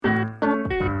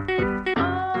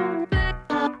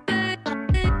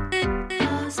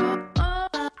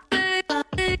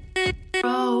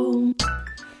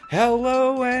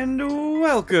Hello and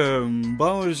welcome.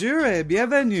 Bonjour et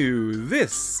bienvenue.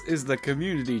 This is the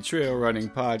Community Trail Running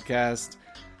Podcast.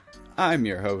 I'm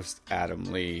your host, Adam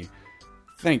Lee.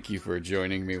 Thank you for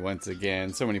joining me once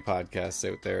again. So many podcasts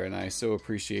out there, and I so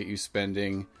appreciate you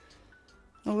spending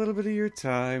a little bit of your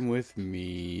time with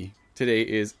me. Today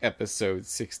is episode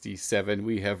 67.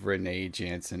 We have Renee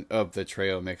Janssen of the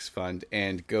Trail Mix Fund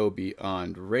and Go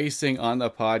Beyond Racing on the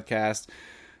podcast.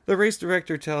 The race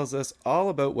director tells us all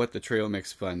about what the Trail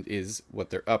Mix Fund is, what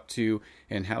they're up to,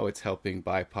 and how it's helping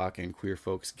BIPOC and queer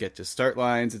folks get to start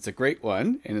lines. It's a great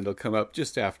one, and it'll come up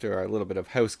just after our little bit of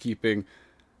housekeeping.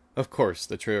 Of course,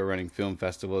 the Trail Running Film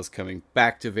Festival is coming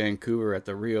back to Vancouver at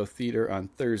the Rio Theatre on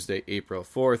Thursday, April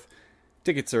 4th.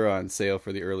 Tickets are on sale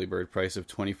for the early bird price of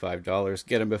 $25.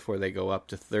 Get them before they go up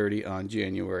to $30 on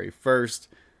January 1st.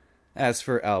 As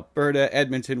for Alberta,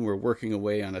 Edmonton, we're working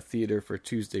away on a theater for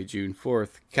Tuesday, June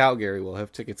 4th. Calgary will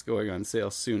have tickets going on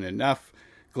sale soon enough.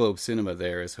 Globe Cinema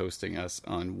there is hosting us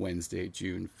on Wednesday,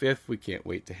 June 5th. We can't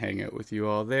wait to hang out with you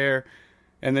all there.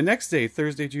 And the next day,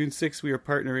 Thursday, June 6th, we are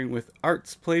partnering with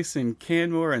Arts Place in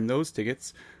Canmore, and those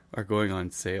tickets are going on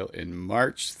sale in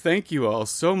March. Thank you all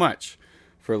so much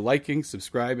for liking,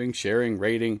 subscribing, sharing,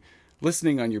 rating,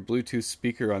 listening on your Bluetooth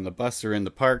speaker on the bus or in the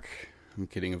park. I'm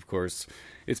kidding, of course.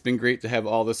 It's been great to have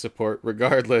all the support,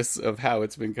 regardless of how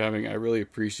it's been coming. I really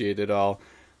appreciate it all.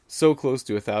 So close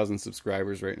to 1,000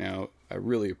 subscribers right now. I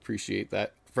really appreciate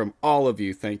that from all of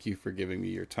you. Thank you for giving me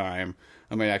your time.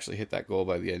 I might actually hit that goal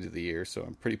by the end of the year, so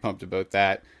I'm pretty pumped about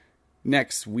that.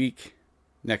 Next week,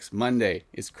 next Monday,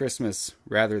 is Christmas.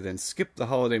 Rather than skip the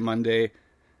holiday Monday,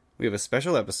 we have a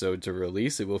special episode to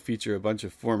release. It will feature a bunch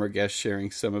of former guests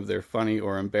sharing some of their funny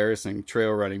or embarrassing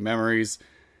trail running memories.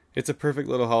 It's a perfect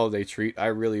little holiday treat. I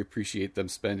really appreciate them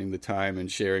spending the time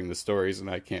and sharing the stories, and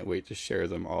I can't wait to share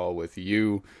them all with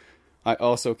you. I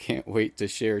also can't wait to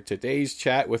share today's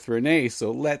chat with Renee, so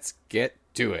let's get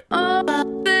to it.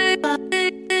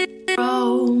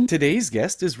 Today's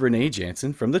guest is Renee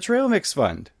Janssen from the Trail Mix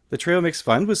Fund. The Trail Mix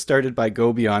Fund was started by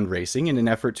Go Beyond Racing in an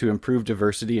effort to improve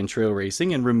diversity in trail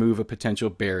racing and remove a potential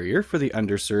barrier for the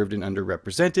underserved and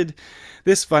underrepresented.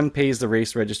 This fund pays the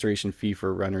race registration fee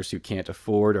for runners who can't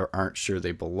afford or aren't sure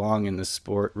they belong in the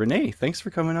sport. Renee, thanks for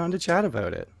coming on to chat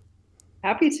about it.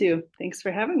 Happy to. Thanks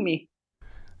for having me.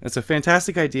 That's a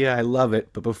fantastic idea. I love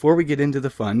it. But before we get into the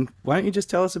fun, why don't you just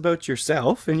tell us about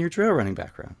yourself and your trail running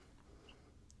background?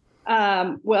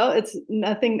 Well, it's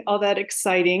nothing all that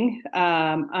exciting.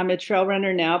 I'm a trail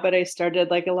runner now, but I started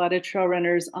like a lot of trail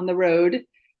runners on the road,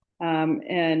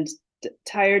 and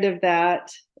tired of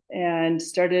that, and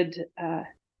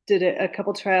did a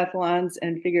couple triathlons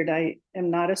and figured I am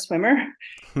not a swimmer.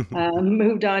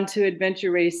 Moved on to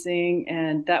adventure racing,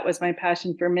 and that was my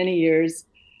passion for many years.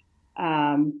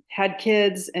 Had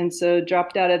kids, and so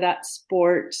dropped out of that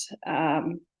sport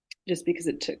just because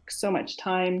it took so much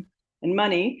time and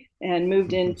money, and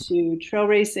moved into trail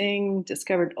racing,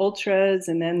 discovered ultras,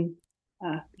 and then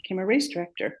became a race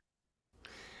director.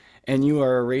 And you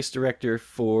are a race director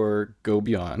for Go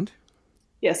Beyond.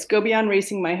 Yes, Go Beyond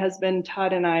Racing. My husband,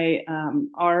 Todd, and I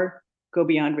are Go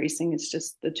Beyond Racing. It's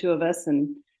just the two of us,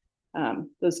 and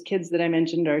those kids that I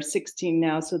mentioned are 16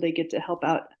 now, so they get to help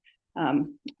out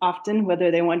often, whether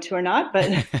they want to or not, but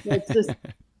it's just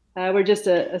we're just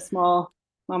a small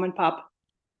mom and pop.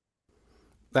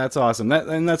 That's awesome.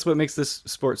 And that's what makes this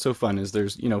sport so fun is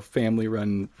there's, family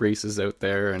run races out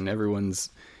there and everyone's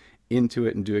into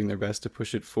it and doing their best to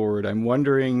push it forward. I'm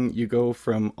wondering, you go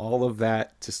from all of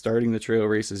that to starting the trail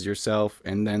races yourself,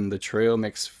 and then the Trail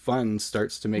Mix Fund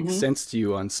starts to make sense to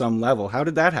you on some level. How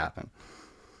did that happen?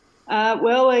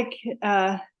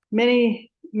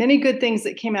 Many good things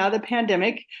that came out of the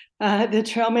pandemic. The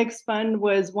Trail Mix Fund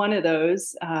was one of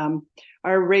those.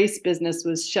 Our race business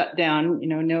was shut down.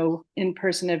 No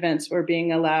in-person events were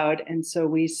being allowed. And so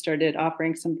we started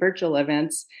offering some virtual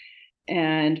events.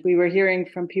 And we were hearing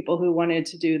from people who wanted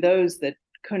to do those that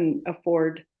couldn't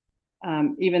afford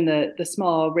even the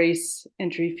small race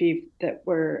entry fee that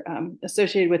were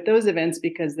associated with those events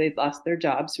because they'd lost their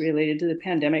jobs related to the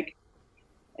pandemic.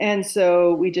 And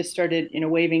so we just started,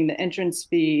 waiving the entrance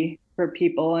fee for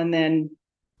people. And then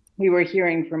we were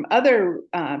hearing from other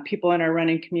people in our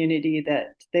running community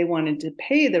that they wanted to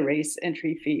pay the race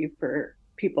entry fee for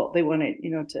people. They wanted,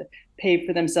 to pay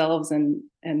for themselves and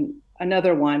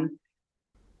another one.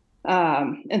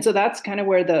 And so that's kind of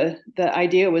where the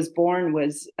idea was born,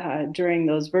 was during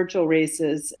those virtual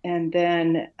races. And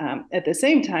then at the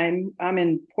same time, I'm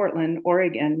in Portland,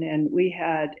 Oregon, and we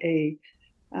had a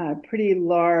pretty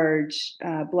large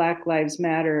Black Lives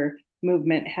Matter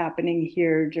movement happening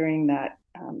here during that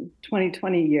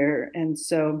 2020 year. And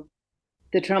so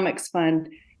the Traumix Fund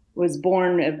was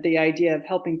born of the idea of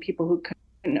helping people who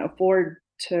couldn't afford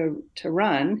to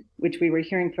run, which we were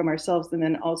hearing from ourselves, and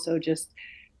then also just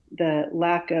the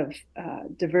lack of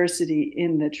diversity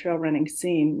in the trail running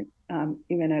scene,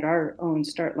 even at our own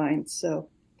start lines. So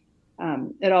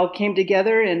it all came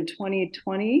together in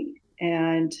 2020,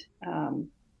 and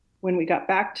when we got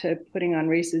back to putting on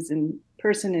races in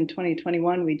person in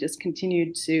 2021, we just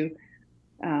continued to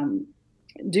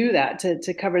do that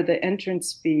to cover the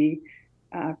entrance fee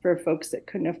for folks that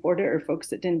couldn't afford it or folks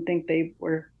that didn't think they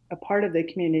were a part of the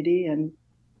community. And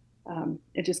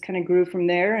it just kind of grew from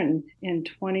there. And in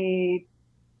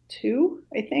 22,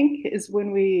 I think, is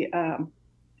when we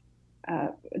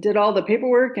did all the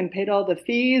paperwork and paid all the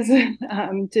fees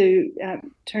to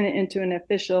turn it into an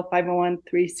official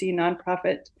 501(c)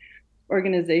 nonprofit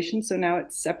organization. So now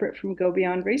it's separate from Go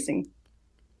Beyond Racing.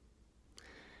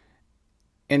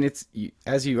 And it's,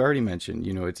 as you already mentioned,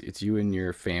 it's you and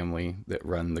your family that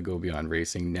run the Go Beyond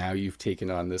Racing. Now you've taken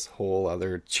on this whole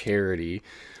other charity.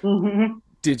 Mm-hmm.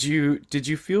 Did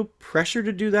you feel pressure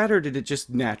to do that, or did it just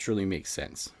naturally make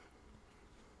sense?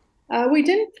 We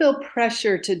didn't feel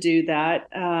pressure to do that,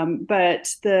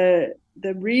 but the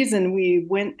reason we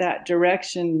went that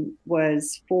direction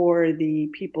was for the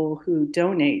people who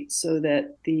donate, so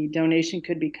that the donation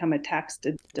could become a tax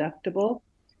deductible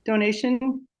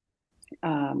donation.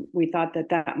 We thought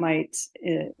that might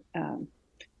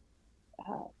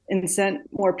incent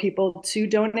more people to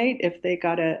donate if they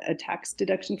got a tax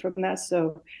deduction from that.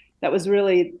 So that was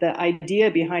really the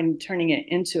idea behind turning it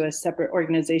into a separate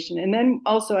organization. And then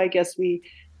also, I guess we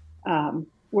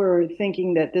were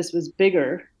thinking that this was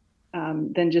bigger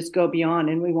than just Go Beyond,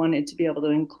 and we wanted to be able to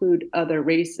include other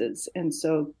races. And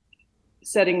so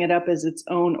setting it up as its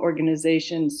own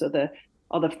organization, so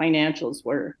all the financials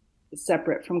were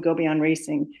separate from Go Beyond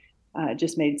Racing,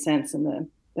 just made sense. And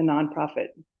the nonprofit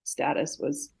status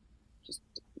was just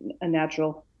a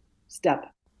natural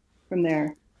step from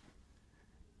there.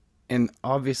 And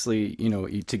obviously,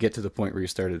 to get to the point where you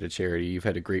started a charity, you've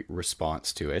had a great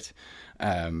response to it.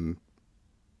 And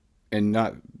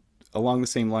not along the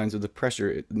same lines of the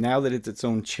pressure, now that it's its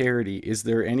own charity, is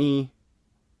there any,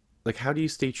 like, how do you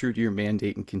stay true to your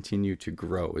mandate and continue to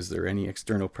grow? Is there any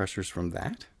external pressures from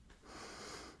that?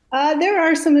 There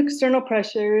are some external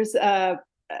pressures,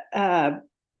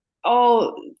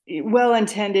 all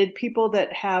well-intended people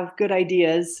that have good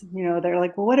ideas. They're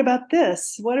like, well, what about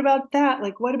this? What about that?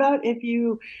 Like, what about if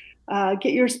you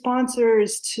get your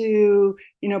sponsors to,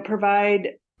 provide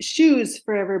shoes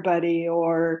for everybody?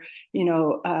 Or,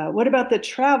 what about the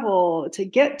travel to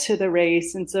get to the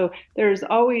race? And so there's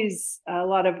always a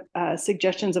lot of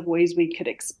suggestions of ways we could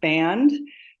expand,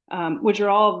 which are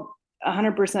all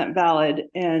 100% valid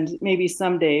and maybe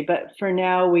someday. But for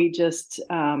now, we just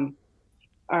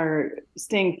are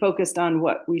staying focused on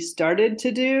what we started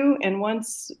to do. And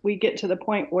once we get to the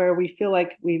point where we feel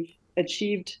like we've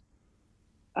achieved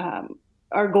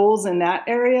our goals in that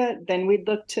area, then we'd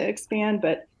look to expand.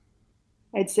 But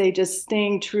I'd say just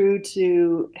staying true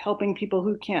to helping people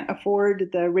who can't afford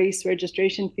the race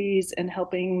registration fees and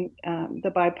helping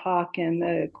the BIPOC and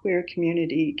the queer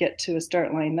community get to a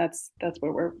start line. That's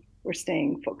where we're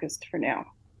staying focused for now.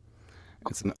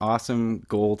 It's an awesome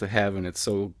goal to have, and it's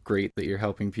so great that you're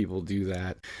helping people do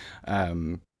that.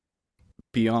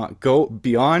 Go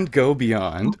beyond.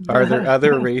 Are there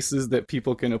other races that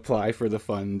people can apply for the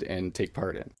fund and take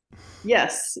part in?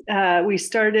 Yes, we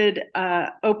started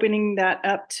opening that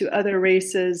up to other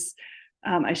races.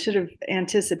 I should have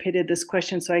anticipated this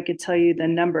question so I could tell you the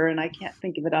number, and I can't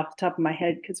think of it off the top of my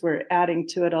head because we're adding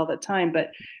to it all the time.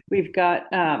 But we've got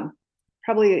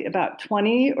probably about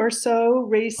 20 or so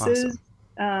races. Awesome.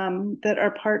 That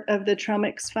are part of the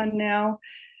Traumix Fund now.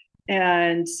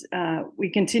 And we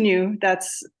continue,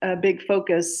 that's a big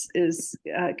focus, is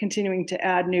continuing to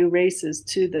add new races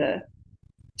to the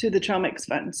Traumix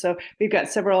Fund. So we've got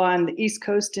several on the East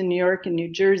Coast in New York and New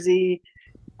Jersey.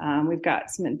 We've got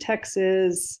some in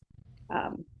Texas.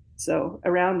 So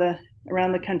around the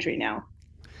country now.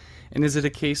 And is it a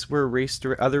case where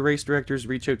other race directors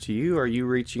reach out to you? Are you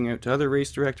reaching out to other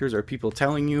race directors? Are people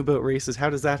telling you about races? How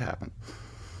does that happen?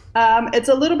 It's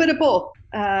a little bit of both.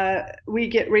 We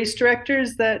get race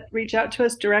directors that reach out to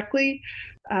us directly,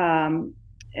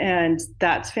 and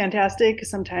that's fantastic.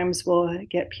 Sometimes we'll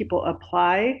get people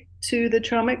apply to the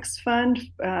Traumix Fund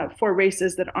for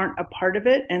races that aren't a part of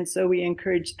it, and so we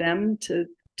encourage them to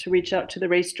reach out to the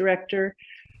race director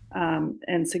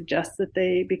and suggest that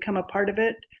they become a part of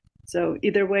it. So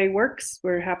either way works.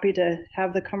 We're happy to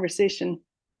have the conversation,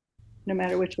 no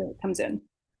matter which way it comes in.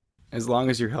 As long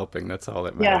as you're helping, that's all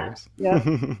that Yeah. matters. Yep.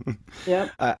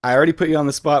 Yep. I already put you on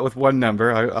the spot with one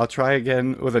number. I'll try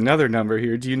again with another number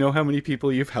here. Do you know how many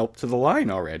people you've helped to the line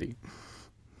already?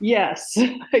 Yes,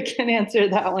 I can answer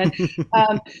that one.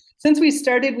 Um, since we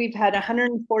started, we've had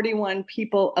 141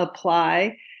 people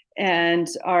apply, and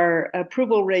our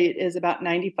approval rate is about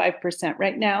 95%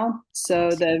 right now. So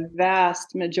Awesome. the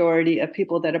vast majority of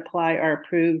people that apply are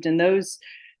approved, and those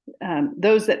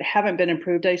that haven't been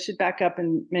approved, I should back up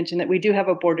and mention that we do have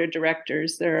a board of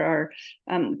directors. There are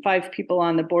 5 people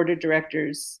on the board of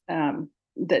directors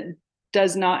that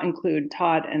does not include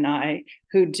Todd and I,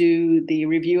 who do the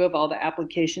review of all the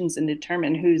applications and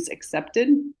determine who's accepted.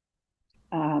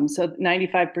 So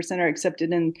 95% are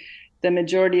accepted, and the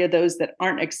majority of those that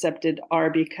aren't accepted are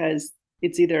because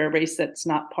it's either a race that's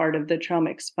not part of the Trail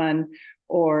Mix Fund,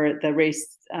 or the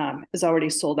race is already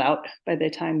sold out by the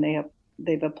time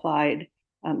they've applied.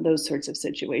 Those sorts of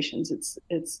situations.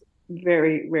 It's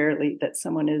very rarely that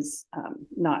someone is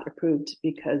not approved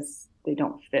because they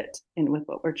don't fit in with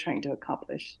what we're trying to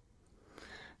accomplish.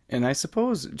 And I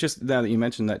suppose just now that you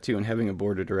mentioned that too, and having a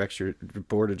board of directors,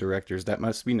 that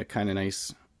must be kind of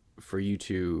nice for you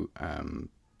to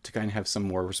kind of have some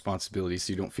more responsibility,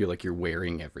 so you don't feel like you're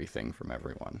wearing everything from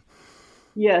everyone.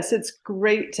 Yes, it's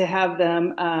great to have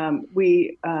them.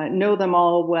 We know them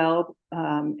all well,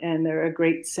 and they're a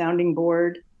great sounding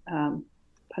board.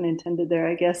 Pun intended there,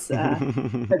 I guess.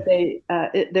 But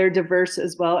they're diverse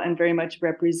as well, and very much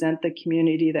represent the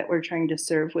community that we're trying to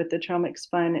serve with the Trail Mix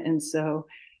Fund, and so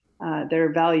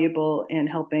they're valuable in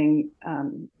helping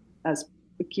us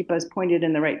keep us pointed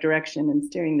in the right direction and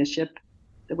steering the ship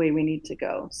the way we need to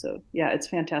go. So yeah, it's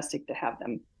fantastic to have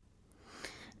them.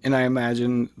 And I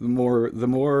imagine the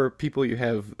more people you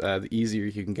have, the easier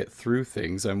you can get through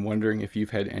things. I'm wondering if you've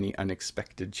had any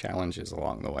unexpected challenges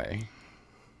along the way.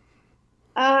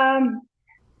 Um,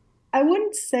 I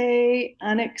wouldn't say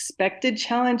unexpected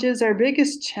challenges. Our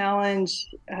biggest challenge,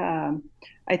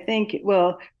 I think,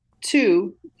 well,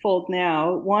 twofold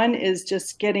now. One is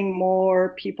just getting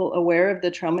more people aware of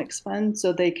the Trail Mix Fund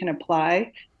so they can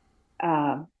apply.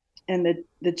 Uh, and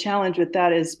the challenge with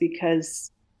that is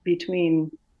because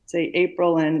between, say,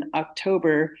 April and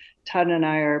October, Todd and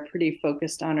I are pretty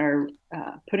focused on our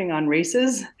putting on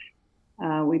races.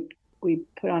 We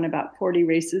put on about 40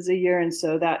 races a year, and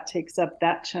so that takes up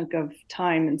that chunk of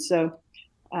time. And so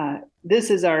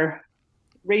this is our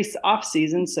race off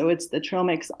season, so it's the Trail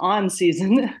Mix on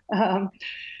season.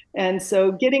 And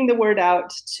so getting the word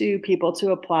out to people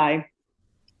to apply.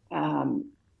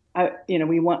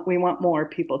 We want more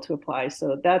people to apply,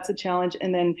 so that's a challenge.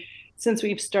 And then since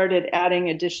we've started adding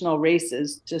additional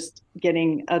races, just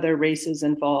getting other races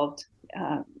involved,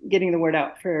 getting the word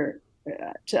out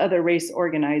to other race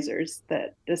organizers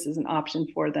that this is an option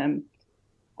for them.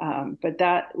 But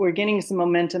that we're getting some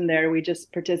momentum there. We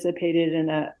just participated in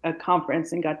a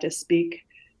conference and got to speak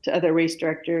to other race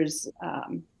directors.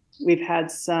 We've had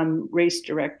some race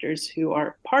directors who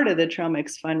are part of the Trail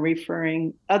Mix Fund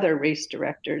referring other race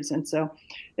directors. And so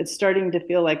it's starting to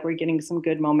feel like we're getting some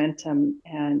good momentum,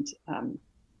 and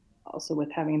also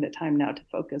with having the time now to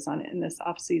focus on it in this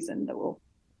off season, that will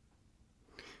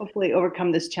hopefully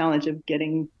overcome this challenge of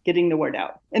getting the word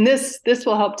out. And this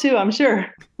will help too, I'm sure.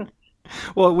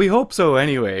 Well, we hope so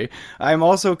anyway. I'm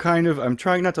trying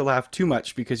not to laugh too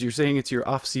much because you're saying it's your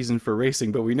off season for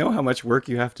racing, but we know how much work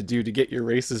you have to do to get your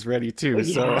races ready Oh, too.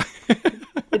 So yeah,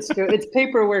 it's true. It's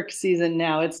paperwork season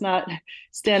now. It's not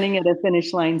standing at a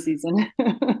finish line season.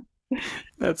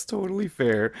 that's totally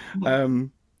fair.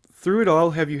 Um, Through it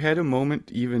all, have you had a moment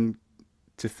even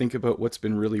to think about what's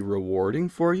been really rewarding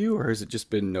for you, or has it just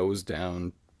been nose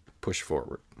down, push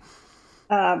forward?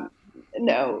 um,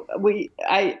 no,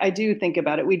 I do think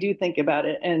about it. We do think about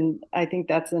it, and I think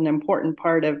that's an important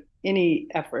part of any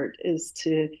effort, is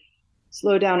to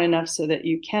slow down enough so that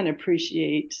you can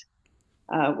appreciate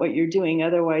what you're doing.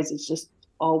 Otherwise, it's just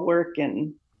all work,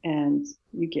 and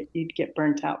you'd get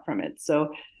burnt out from it.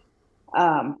 So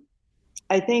um,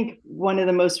 I think one of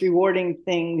the most rewarding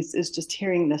things is just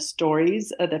hearing the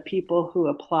stories of the people who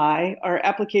apply. Our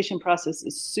application process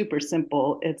is super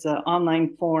simple. It's an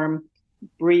online form,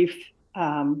 brief,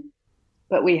 um,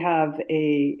 but we have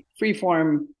a free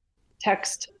form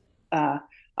text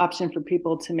option for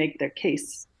people to make their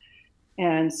case.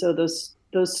 And so those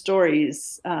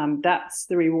stories, that's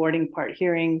the rewarding part.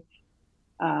 Hearing,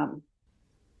 um,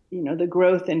 the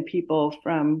growth in people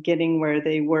from getting where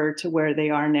they were to where they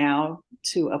are now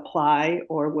to apply,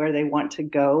 or where they want to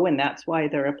go, and that's why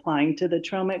they're applying to the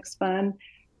Trail Mix Fund.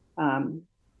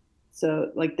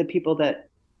 So like the people that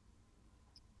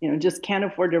just can't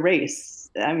afford to race,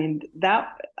 I mean,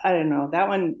 that, I don't know, that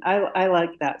one, I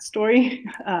like that story.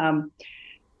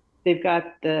 They've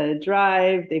got the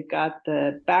drive, they've got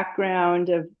the background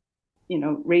of,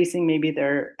 racing. Maybe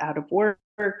they're out of work,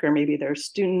 or maybe they're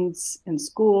students in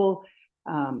school.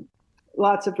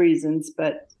 Lots of reasons,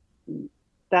 but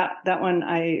that one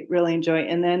I really enjoy.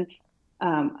 And then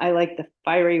I like the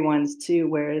fiery ones too,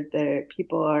 where the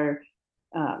people are,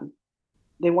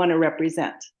 they want to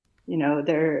represent,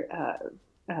 they're,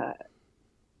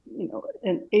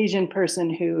 an Asian person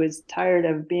who is tired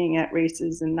of being at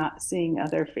races and not seeing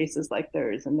other faces like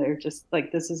theirs. And they're just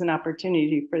like, this is an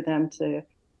opportunity for them to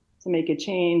make a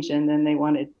change. And then they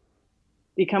want to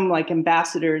become like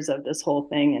ambassadors of this whole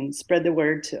thing and spread the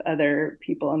word to other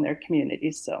people in their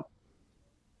communities. So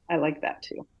I like that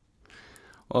too.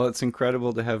 Well, it's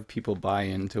incredible to have people buy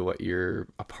into what you're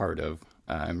a part of.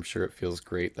 I'm sure it feels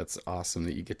great. That's awesome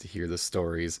that you get to hear the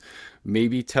stories.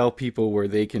 Maybe tell people where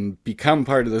they can become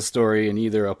part of the story and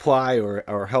either apply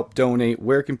or help donate.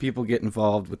 Where can people get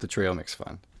involved with the Trail Mix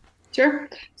Fund? Sure.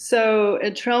 So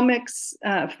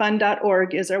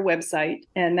trailmixfund.org is our website,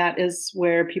 and that is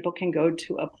where people can go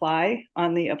to apply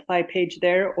on the apply page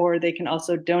there, or they can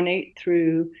also donate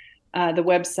through the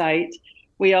website.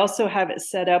 We also have it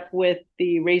set up with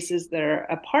the races that are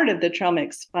a part of the Trail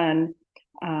Mix Fund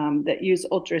that use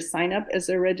Ultra Sign Up as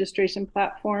their registration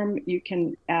platform. You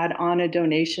can add on a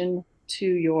donation to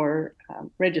your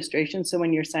registration. So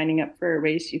when you're signing up for a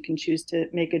race, you can choose to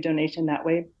make a donation that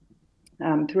way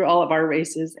through all of our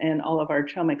races and all of our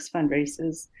Trail Mix Fund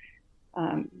races.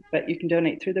 But you can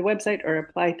donate through the website or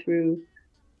apply through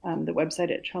the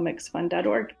website at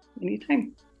trailmixfund.org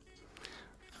anytime.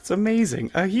 It's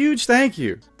amazing. A huge thank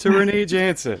you to Renee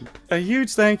Janssen. A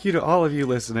huge thank you to all of you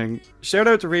listening. Shout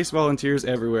out to race volunteers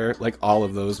everywhere, like all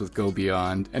of those with Go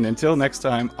Beyond. And until next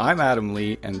time, I'm Adam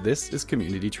Lee, and this is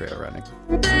Community Trail Running.